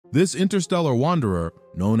This interstellar wanderer,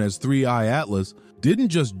 known as 3I Atlas, didn't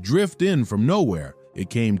just drift in from nowhere. It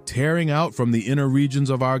came tearing out from the inner regions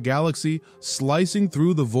of our galaxy, slicing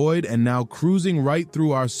through the void and now cruising right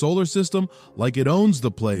through our solar system like it owns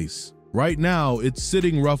the place. Right now, it's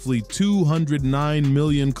sitting roughly 209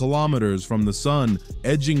 million kilometers from the sun,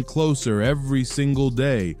 edging closer every single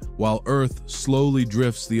day, while Earth slowly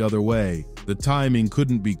drifts the other way. The timing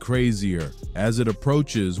couldn't be crazier. As it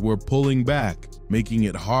approaches, we're pulling back, making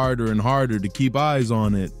it harder and harder to keep eyes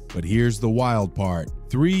on it. But here's the wild part.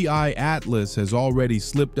 3I Atlas has already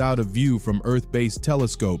slipped out of view from Earth-based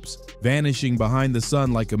telescopes, vanishing behind the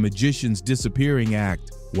sun like a magician's disappearing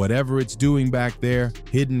act. Whatever it's doing back there,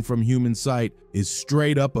 hidden from human sight, is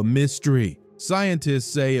straight up a mystery.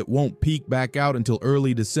 Scientists say it won't peek back out until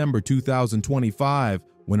early December 2025,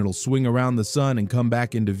 when it'll swing around the sun and come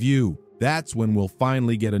back into view. That's when we'll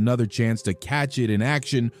finally get another chance to catch it in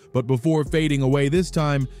action, but before fading away this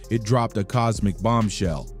time, it dropped a cosmic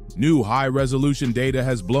bombshell. New high-resolution data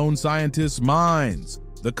has blown scientists' minds.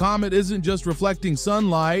 The comet isn't just reflecting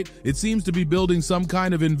sunlight, it seems to be building some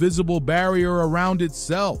kind of invisible barrier around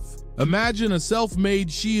itself. Imagine a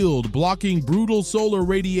self-made shield blocking brutal solar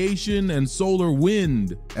radiation and solar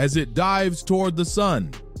wind as it dives toward the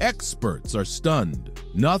sun. Experts are stunned.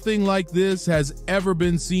 Nothing like this has ever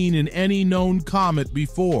been seen in any known comet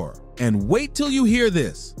before. And wait till you hear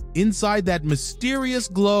this. Inside that mysterious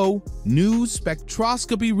glow, new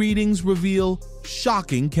spectroscopy readings reveal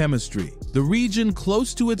shocking chemistry. The region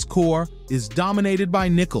close to its core is dominated by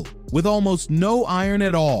nickel, with almost no iron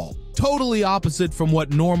at all, totally opposite from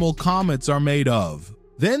what normal comets are made of.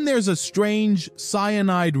 Then there's a strange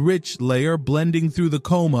cyanide-rich layer blending through the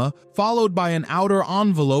coma, followed by an outer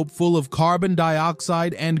envelope full of carbon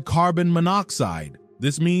dioxide and carbon monoxide.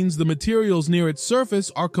 This means the materials near its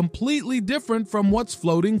surface are completely different from what's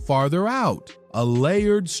floating farther out. A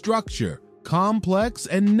layered structure, complex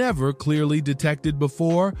and never clearly detected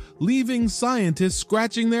before, leaving scientists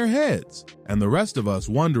scratching their heads, and the rest of us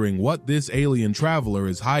wondering what this alien traveler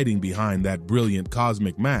is hiding behind that brilliant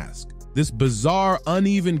cosmic mask. This bizarre,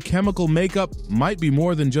 uneven chemical makeup might be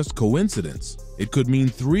more than just coincidence. It could mean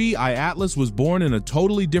 3I Atlas was born in a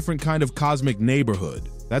totally different kind of cosmic neighborhood.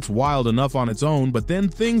 That's wild enough on its own, but then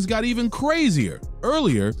things got even crazier.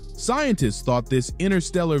 Earlier, scientists thought this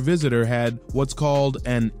interstellar visitor had what's called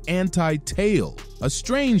an anti-tail, a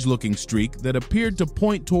strange-looking streak that appeared to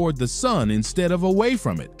point toward the sun instead of away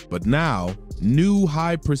from it. But now, new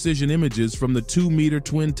high-precision images from the 2-meter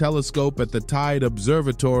twin telescope at the Tide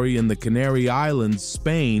Observatory in the Canary Islands,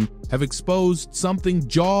 Spain, have exposed something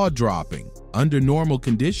jaw-dropping. Under normal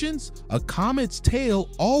conditions, a comet's tail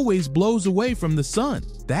always blows away from the sun.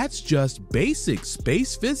 That's just basic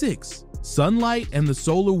space physics. Sunlight and the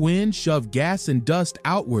solar wind shove gas and dust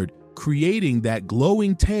outward, creating that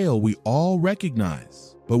glowing tail we all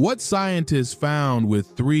recognize. But what scientists found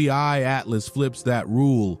with 3I Atlas flips that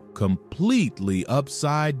rule completely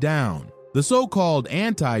upside down. The so-called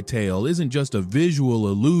anti-tail isn't just a visual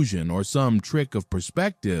illusion or some trick of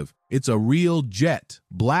perspective. It's a real jet,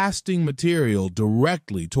 blasting material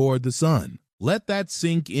directly toward the sun. Let that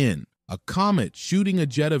sink in. A comet shooting a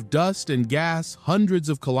jet of dust and gas hundreds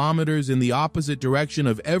of kilometers in the opposite direction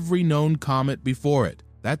of every known comet before it.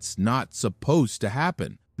 That's not supposed to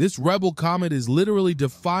happen. This rebel comet is literally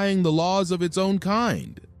defying the laws of its own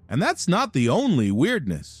kind. And that's not the only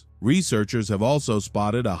weirdness. Researchers have also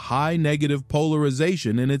spotted a high negative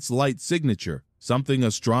polarization in its light signature, something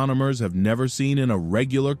astronomers have never seen in a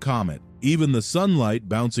regular comet. Even the sunlight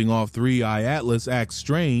bouncing off 3I Atlas acts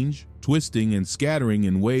strange, twisting and scattering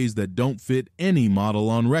in ways that don't fit any model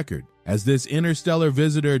on record. As this interstellar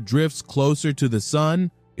visitor drifts closer to the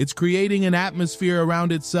sun, it's creating an atmosphere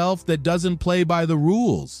around itself that doesn't play by the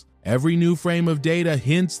rules. Every new frame of data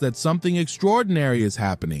hints that something extraordinary is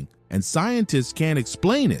happening, and scientists can't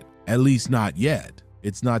explain it. At least not yet.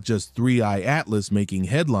 It's not just 3I Atlas making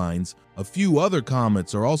headlines. A few other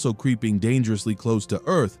comets are also creeping dangerously close to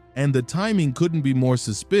Earth, and the timing couldn't be more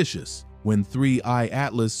suspicious. When 3I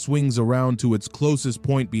Atlas swings around to its closest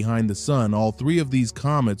point behind the sun, all three of these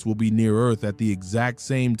comets will be near Earth at the exact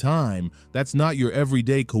same time. That's not your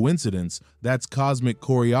everyday coincidence. That's cosmic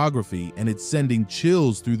choreography, and it's sending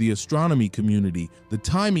chills through the astronomy community. The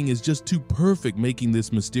timing is just too perfect, making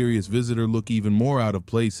this mysterious visitor look even more out of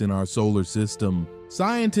place in our solar system.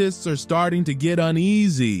 Scientists are starting to get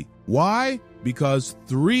uneasy. Why? Because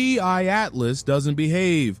 3I Atlas doesn't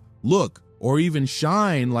behave, look, or even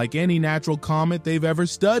shine like any natural comet they've ever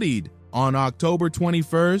studied. On October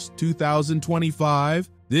 21st, 2025,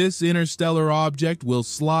 this interstellar object will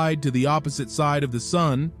slide to the opposite side of the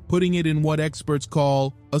sun, putting it in what experts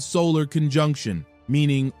call a solar conjunction,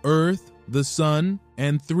 meaning Earth, the Sun,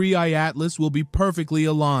 and 3i Atlas will be perfectly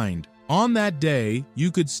aligned. On that day,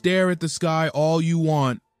 you could stare at the sky all you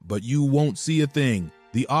want, but you won't see a thing.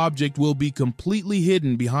 The object will be completely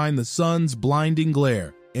hidden behind the sun's blinding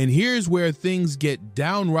glare. And here's where things get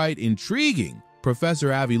downright intriguing.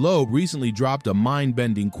 Professor Avi Loeb recently dropped a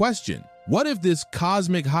mind-bending question. What if this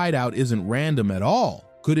cosmic hideout isn't random at all?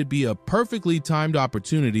 Could it be a perfectly timed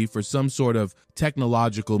opportunity for some sort of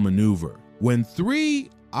technological maneuver? When 3i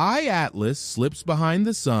Atlas slips behind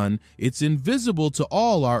the sun, it's invisible to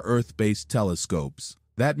all our Earth-based telescopes.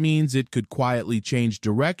 That means it could quietly change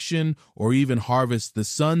direction or even harvest the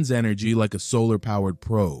sun's energy like a solar-powered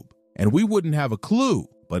probe. And we wouldn't have a clue.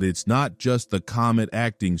 But it's not just the comet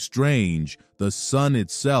acting strange, the sun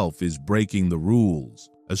itself is breaking the rules.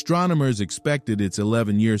 Astronomers expected its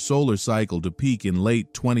 11-year solar cycle to peak in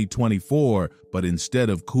late 2024, but instead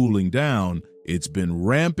of cooling down, it's been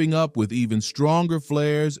ramping up with even stronger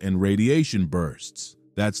flares and radiation bursts.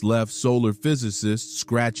 That's left solar physicists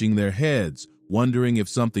scratching their heads, wondering if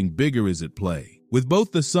something bigger is at play. With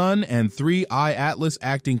both the sun and 3i Atlas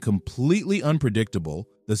acting completely unpredictable,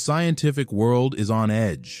 the scientific world is on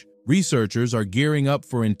edge. Researchers are gearing up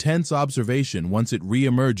for intense observation once it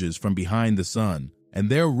reemerges from behind the sun, and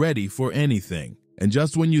they're ready for anything. And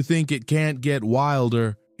just when you think it can't get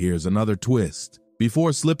wilder, here's another twist.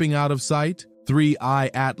 Before slipping out of sight,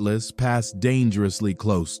 3i Atlas passed dangerously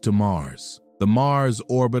close to Mars. The Mars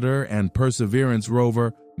Orbiter and Perseverance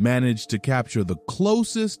rover managed to capture the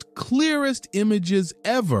closest, clearest images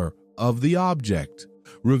ever of the object,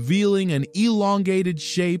 revealing an elongated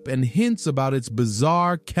shape and hints about its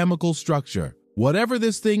bizarre chemical structure. Whatever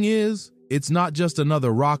this thing is, it's not just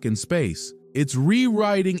another rock in space. It's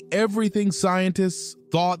rewriting everything scientists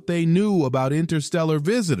thought they knew about interstellar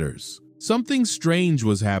visitors. Something strange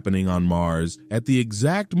was happening on Mars at the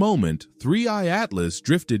exact moment 3i Atlas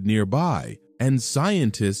drifted nearby, and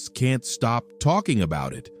scientists can't stop talking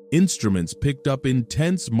about it. Instruments picked up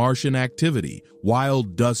intense Martian activity,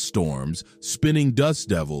 wild dust storms, spinning dust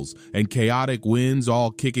devils, and chaotic winds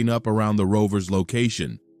all kicking up around the rover's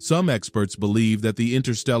location. Some experts believe that the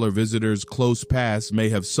interstellar visitor's close pass may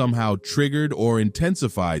have somehow triggered or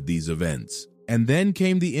intensified these events. And then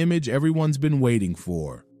came the image everyone's been waiting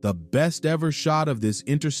for. The best ever shot of this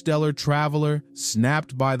interstellar traveler,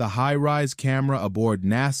 snapped by the high-rise camera aboard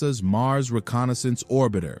NASA's Mars Reconnaissance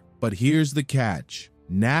Orbiter. But here's the catch.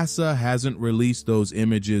 NASA hasn't released those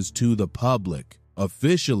images to the public.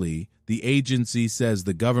 Officially, the agency says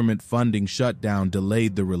the government funding shutdown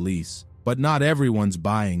delayed the release, but not everyone's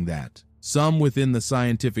buying that. Some within the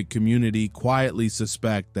scientific community quietly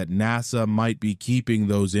suspect that NASA might be keeping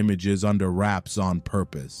those images under wraps on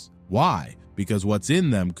purpose. Why? Because what's in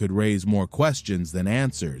them could raise more questions than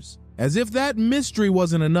answers. As if that mystery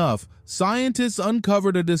wasn't enough, scientists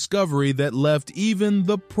uncovered a discovery that left even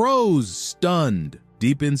the pros stunned.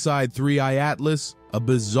 Deep inside 3i Atlas, a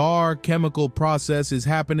bizarre chemical process is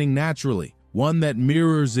happening naturally, one that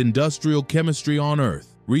mirrors industrial chemistry on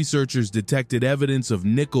Earth. Researchers detected evidence of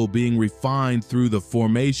nickel being refined through the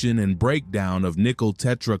formation and breakdown of nickel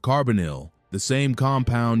tetracarbonyl, the same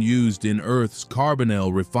compound used in Earth's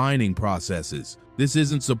carbonyl refining processes. This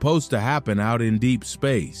isn't supposed to happen out in deep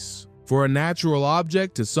space. For a natural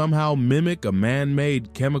object to somehow mimic a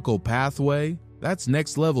man-made chemical pathway, that's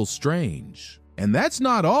next-level strange. And that's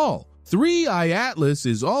not all. 3i Atlas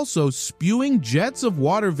is also spewing jets of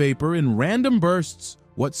water vapor in random bursts,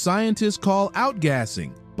 what scientists call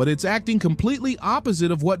outgassing, but it's acting completely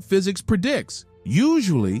opposite of what physics predicts.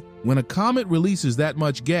 Usually, when a comet releases that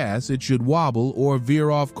much gas, it should wobble or veer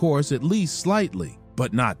off course at least slightly,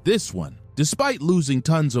 but not this one. Despite losing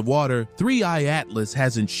tons of water, 3i Atlas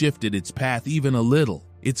hasn't shifted its path even a little.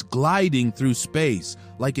 It's gliding through space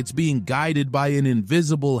like it's being guided by an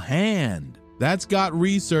invisible hand. That's got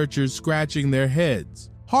researchers scratching their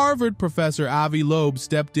heads. Harvard professor Avi Loeb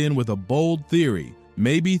stepped in with a bold theory.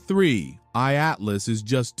 Maybe 3i Atlas is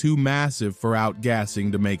just too massive for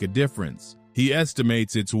outgassing to make a difference. He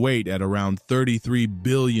estimates its weight at around 33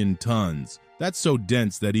 billion tons. That's so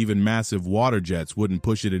dense that even massive water jets wouldn't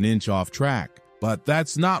push it an inch off track. But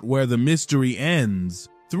that's not where the mystery ends.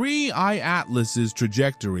 3i Atlas's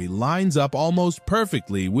trajectory lines up almost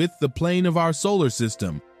perfectly with the plane of our solar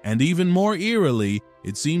system. And even more eerily,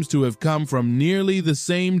 it seems to have come from nearly the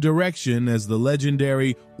same direction as the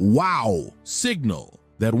legendary WOW signal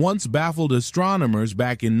that once baffled astronomers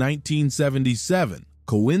back in 1977.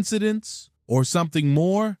 Coincidence? Or something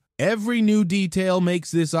more? Every new detail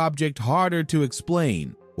makes this object harder to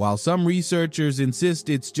explain. While some researchers insist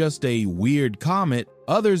it's just a weird comet,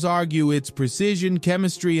 others argue its precision,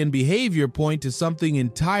 chemistry, and behavior point to something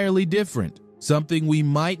entirely different. something we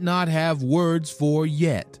might not have words for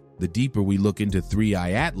yet. The deeper we look into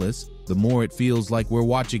 3i Atlas, the more it feels like we're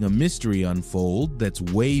watching a mystery unfold that's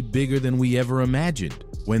way bigger than we ever imagined.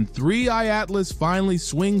 When 3i Atlas finally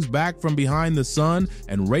swings back from behind the sun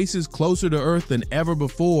and races closer to Earth than ever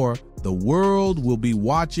before, the world will be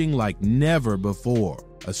watching like never before.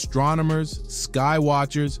 Astronomers, sky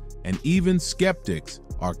watchers, and even skeptics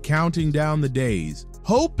are counting down the days,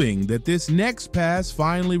 hoping that this next pass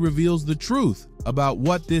finally reveals the truth about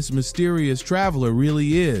what this mysterious traveler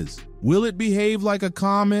really is. Will it behave like a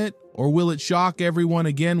comet, or will it shock everyone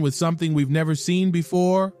again with something we've never seen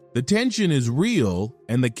before? The tension is real,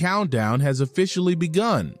 and the countdown has officially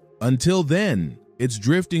begun. Until then, it's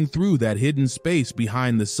drifting through that hidden space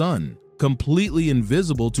behind the sun, completely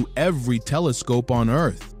invisible to every telescope on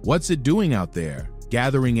Earth. What's it doing out there?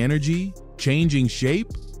 Gathering energy? Changing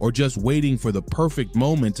shape? Or just waiting for the perfect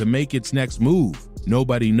moment to make its next move?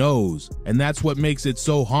 Nobody knows, and that's what makes it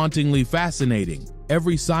so hauntingly fascinating.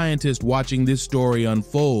 Every scientist watching this story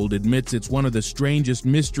unfold admits it's one of the strangest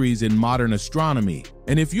mysteries in modern astronomy.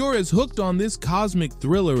 And if you're as hooked on this cosmic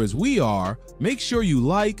thriller as we are, make sure you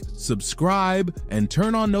like, subscribe, and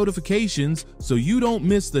turn on notifications so you don't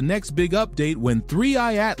miss the next big update when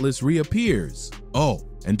 3i Atlas reappears. Oh,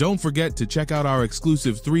 and don't forget to check out our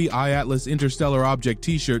exclusive 3i Atlas Interstellar Object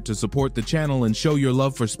t-shirt to support the channel and show your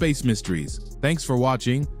love for space mysteries. Thanks for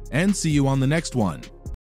watching, and see you on the next one.